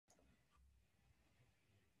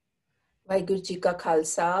ਵਾਹਿਗੁਰੂ ਜੀ ਕਾ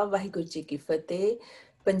ਖਾਲਸਾ ਵਾਹਿਗੁਰੂ ਜੀ ਕੀ ਫਤਿਹ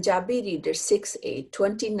Punjabi reader 6A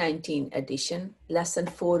 2019 edition lesson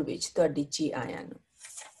 4 ਵਿੱਚ ਤੁਹਾਡੀ ਜੀ ਆਇਆਂ ਨੂੰ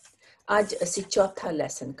ਅੱਜ ਅਸੀਂ ਚੌਥਾ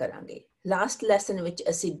ਲੈਸਨ ਕਰਾਂਗੇ ਲਾਸਟ ਲੈਸਨ ਵਿੱਚ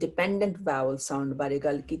ਅਸੀਂ ਡਿਪੈਂਡੈਂਟ ਵਾਵਲ ਸਾਊਂਡ ਬਾਰੇ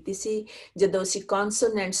ਗੱਲ ਕੀਤੀ ਸੀ ਜਦੋਂ ਅਸੀਂ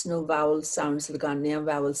ਕੌਨਸੋਨੈਂਟਸ ਨੂੰ ਵਾਵਲ ਸਾਊਂਡਸ ਲਗਾਉਂਦੇ ਹਾਂ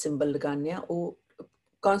ਵਾਵਲ ਸਿੰਬਲ ਲਗਾਉਂਦੇ ਹਾਂ ਉਹ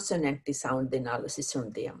consonant the sound ਦੇ ਨਾਲ ਅਸੀਂ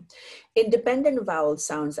ਸੁਣਦੇ ਹਾਂ independent vowel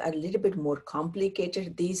sounds are a little bit more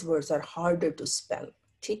complicated these words are harder to spell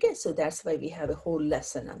ठीक है so that's why we have a whole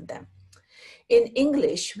lesson on them in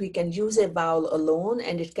English we can use a vowel alone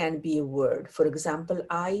and it can be a word for example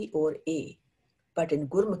I or a but in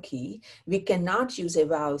Gurmukhi we cannot use a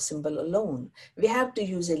vowel symbol alone we have to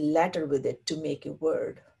use a letter with it to make a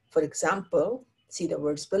word for example see the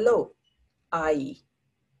words below I.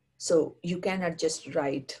 So you cannot just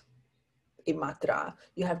write a matra.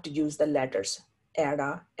 You have to use the letters ada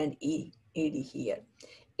and ed here.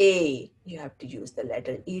 A, you have to use the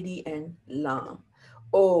letter ed and lam.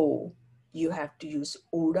 O, you have to use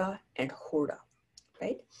oda and hoda,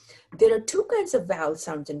 right? There are two kinds of vowel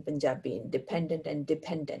sounds in Punjabi, independent and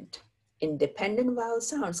dependent. Independent vowel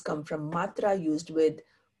sounds come from matra used with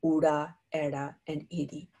oda, ada, and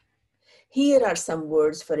ed. Here are some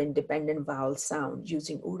words for independent vowel sound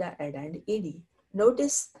using uda, ada, and edi.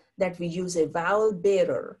 Notice that we use a vowel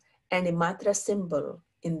bearer and a matra symbol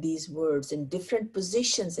in these words in different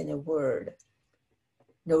positions in a word.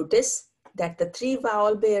 Notice that the three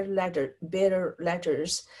vowel bearer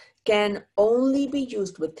letters can only be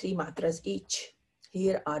used with three matras each.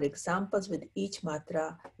 Here are examples with each matra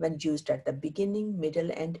when used at the beginning,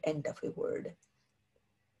 middle, and end of a word.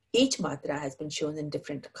 Each matra has been shown in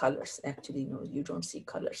different colors. Actually, no, you don't see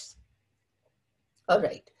colors. All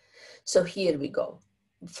right, so here we go.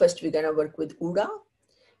 First, we're gonna work with uda,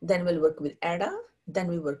 then we'll work with ada, then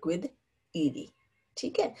we work with ed.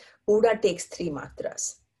 Okay? Uda takes three matras.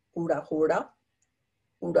 Uda hoda,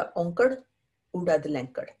 uda onkad, uda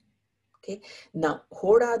dlankad. Okay, now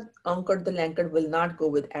hoda, onkad, dlankad will not go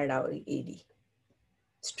with ada or ed.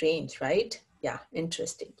 Strange, right? Yeah,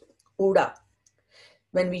 interesting. Uda.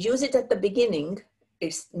 When we use it at the beginning,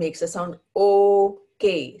 it makes a sound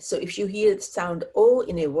okay. So if you hear the sound O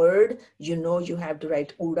in a word, you know you have to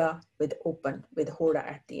write uda with open, with hoda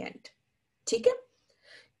at the end. Okay?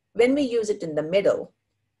 When we use it in the middle,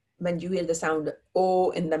 when you hear the sound O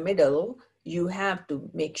in the middle, you have to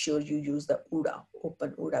make sure you use the uda,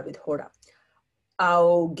 open uda with hoda.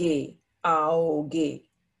 Aoge,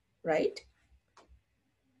 right?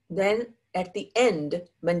 Then at the end,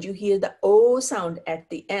 when you hear the O sound at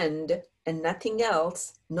the end and nothing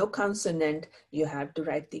else, no consonant, you have to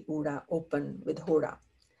write the uda open with hoda.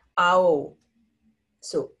 Ao.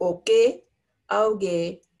 So, okay,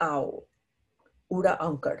 aoge, ao. Uda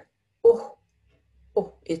ankad. Oh,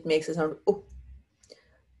 oh, it makes a sound oh.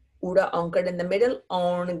 Uda ankad in the middle,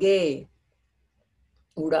 onge.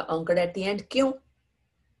 Uda ankad at the end, kyun,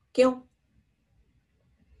 kyun.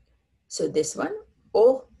 So this one,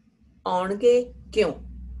 oh. Aunge kyun?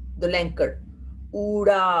 Dlankad.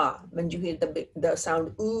 Uda. When you hear the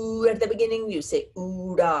sound oo at the beginning, you say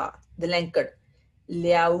uda. Dlankad.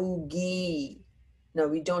 Liaugi. Now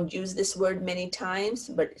we don't use this word many times,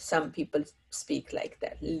 but some people speak like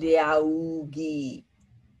that. Liaugi.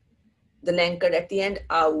 Dlankad at the end,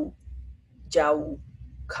 au, jau,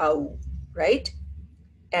 khau, right?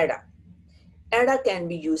 Ada. Ada can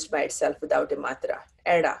be used by itself without a matra.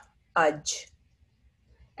 Ada, aj.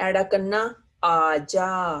 Ada kanna,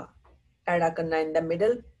 aja. Ada kanna in the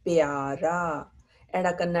middle, pyara.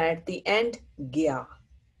 Ada kanna at the end, gya.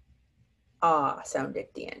 Sound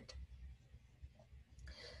at the end.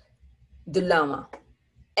 Dulama.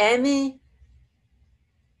 Ame.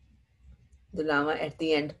 Dulama at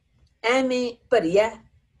the end. Ame, pariya,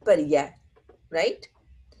 pariya. Right?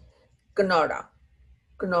 Kannada.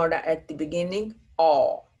 Kannada at the beginning,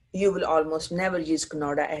 aw. You will almost never use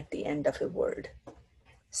kannada at the end of a word.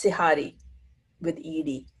 Sihari with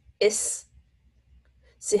ed, is.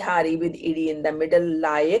 Sihari with ed in the middle,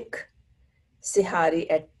 layak. Sihari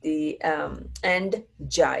at the end,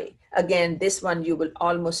 jai. Again, this one you will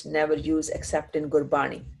almost never use except in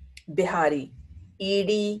Gurbani. Bihari,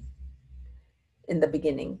 ed in the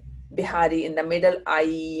beginning. Bihari in the middle,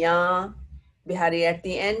 aiya. Bihari at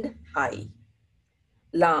the end, I.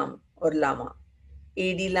 Lam or lama.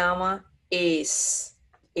 Ed lama, ace.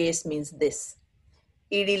 Ace means this.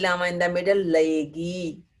 Ed lama in the middle,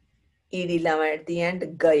 layegi. Ed lama at the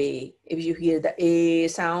end, gaye. If you hear the a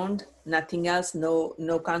sound, nothing else,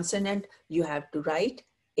 no consonant, you have to write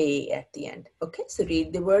a at the end. Okay, so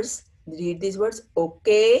read the words. Read these words.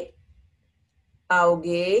 Okay,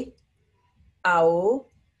 aoge, ao,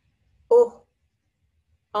 oh.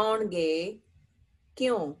 आउणगे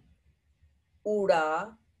क्यों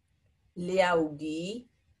ऊड़ा लियाऊगी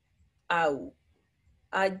आऊ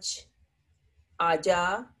अज आजा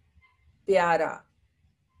प्यारा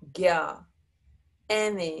गया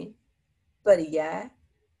एवें भरिया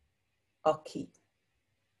औखी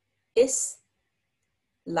इस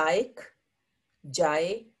लायक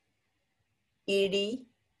जाए ईड़ी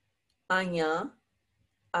आइयां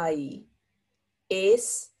I S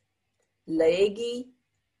लएगी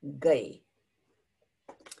गए.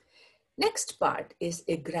 Next part is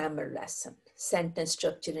a grammar lesson, sentence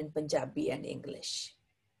structure in Punjabi and English.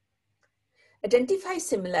 Identify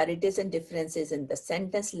similarities and differences in the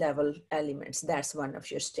sentence level elements. That's one of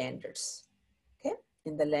your standards. Okay,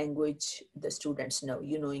 in the language the students know,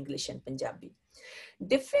 you know English and Punjabi.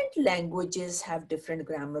 Different languages have different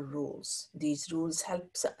grammar rules. These rules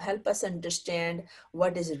help us understand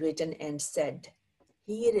what is written and said.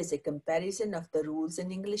 Here is a comparison of the rules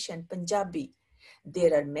in English and Punjabi.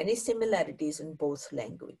 There are many similarities in both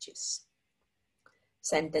languages.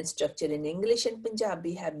 Sentence structure in English and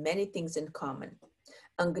Punjabi have many things in common.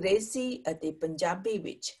 अंग्रेजी ਅਤੇ ਪੰਜਾਬੀ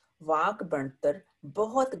ਵਿੱਚ ਵਾਕ ਬਣਤਰ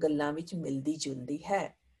ਬਹੁਤ ਗੱਲਾਂ ਵਿੱਚ ਮਿਲਦੀ ਜੁਲਦੀ ਹੈ.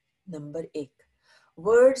 Number 1,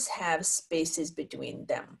 words have spaces between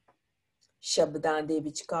them. ਸ਼ਬਦਾਂ ਦੇ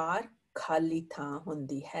ਵਿਚਕਾਰ ਖਾਲੀ ਥਾਂ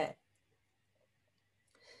ਹੁੰਦੀ ਹੈ.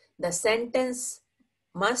 The sentence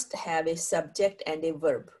must have a subject and a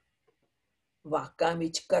verb. ਵਾਕਾਂ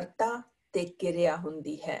ਵਿੱਚ ਕਰਤਾ ਤੇ ਕਿਰਿਆ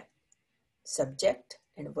ਹੁੰਦੀ ਹੈ. Subject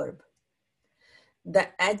and verb. The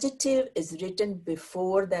adjective is written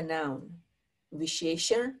before the noun.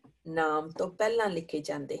 ਵਿਸ਼ੇਸ਼ਣ ਨਾਮ ਤੋਂ ਪਹਿਲਾਂ ਲਿਖੇ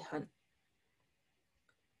ਜਾਂਦੇ ਹਨ.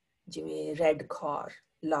 ਜਿਵੇਂ red car,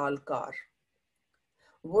 Lal car.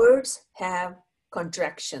 Words have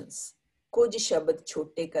contractions. ਕੁਝ ਸ਼ਬਦ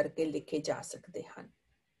ਛੋਟੇ ਕਰਕੇ ਲਿਖੇ ਜਾ ਸਕਦੇ ਹਨ.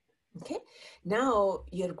 Okay, now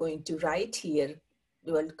you're going to write here,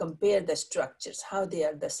 you will compare the structures, how they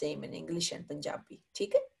are the same in English and Punjabi.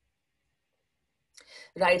 ठीक है?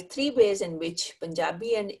 Write 3 ways in which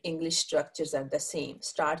Punjabi and English structures are the same.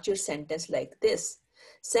 Start your sentence like this.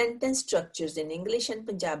 Sentence structures in English and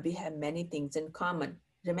Punjabi have many things in common.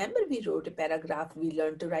 Remember we wrote a paragraph, we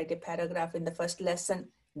learned to write a paragraph in the first lesson.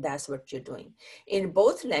 That's what you're doing. In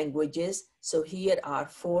both languages, so here are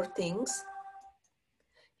 4 things.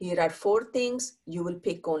 Here are 4 things, you will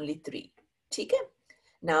pick only 3. ठीक है?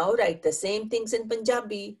 Now write the same things in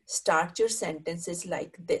Punjabi. Start your sentences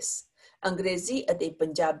like this. अंग्रेजी ਅਤੇ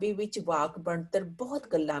ਪੰਜਾਬੀ ਵਿੱਚ ਵਾਕ ਬਣਤਰ ਬਹੁਤ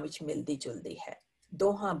ਗੱਲਾਂ ਵਿੱਚ ਮਿਲਦੀ ਜੁਲਦੀ ਹੈ.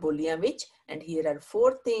 ਦੋਹਾਂ ਬੋਲੀਆਂ ਵਿੱਚ, and here are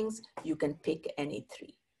 4 things, you can pick any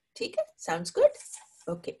 3. ਠੀਕ ਹੈ? Sounds good?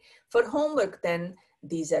 Okay. For homework then,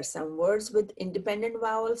 these are some words with independent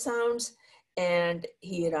vowel sounds, and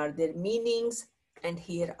here are their meanings, and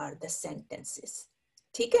here are the sentences.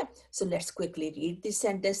 ठीक है? So let's quickly read this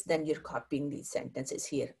sentence, then you're copying these sentences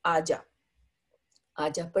here. आजा,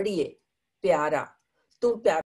 आजा पढ़िए, प्यारा, तुम प्यार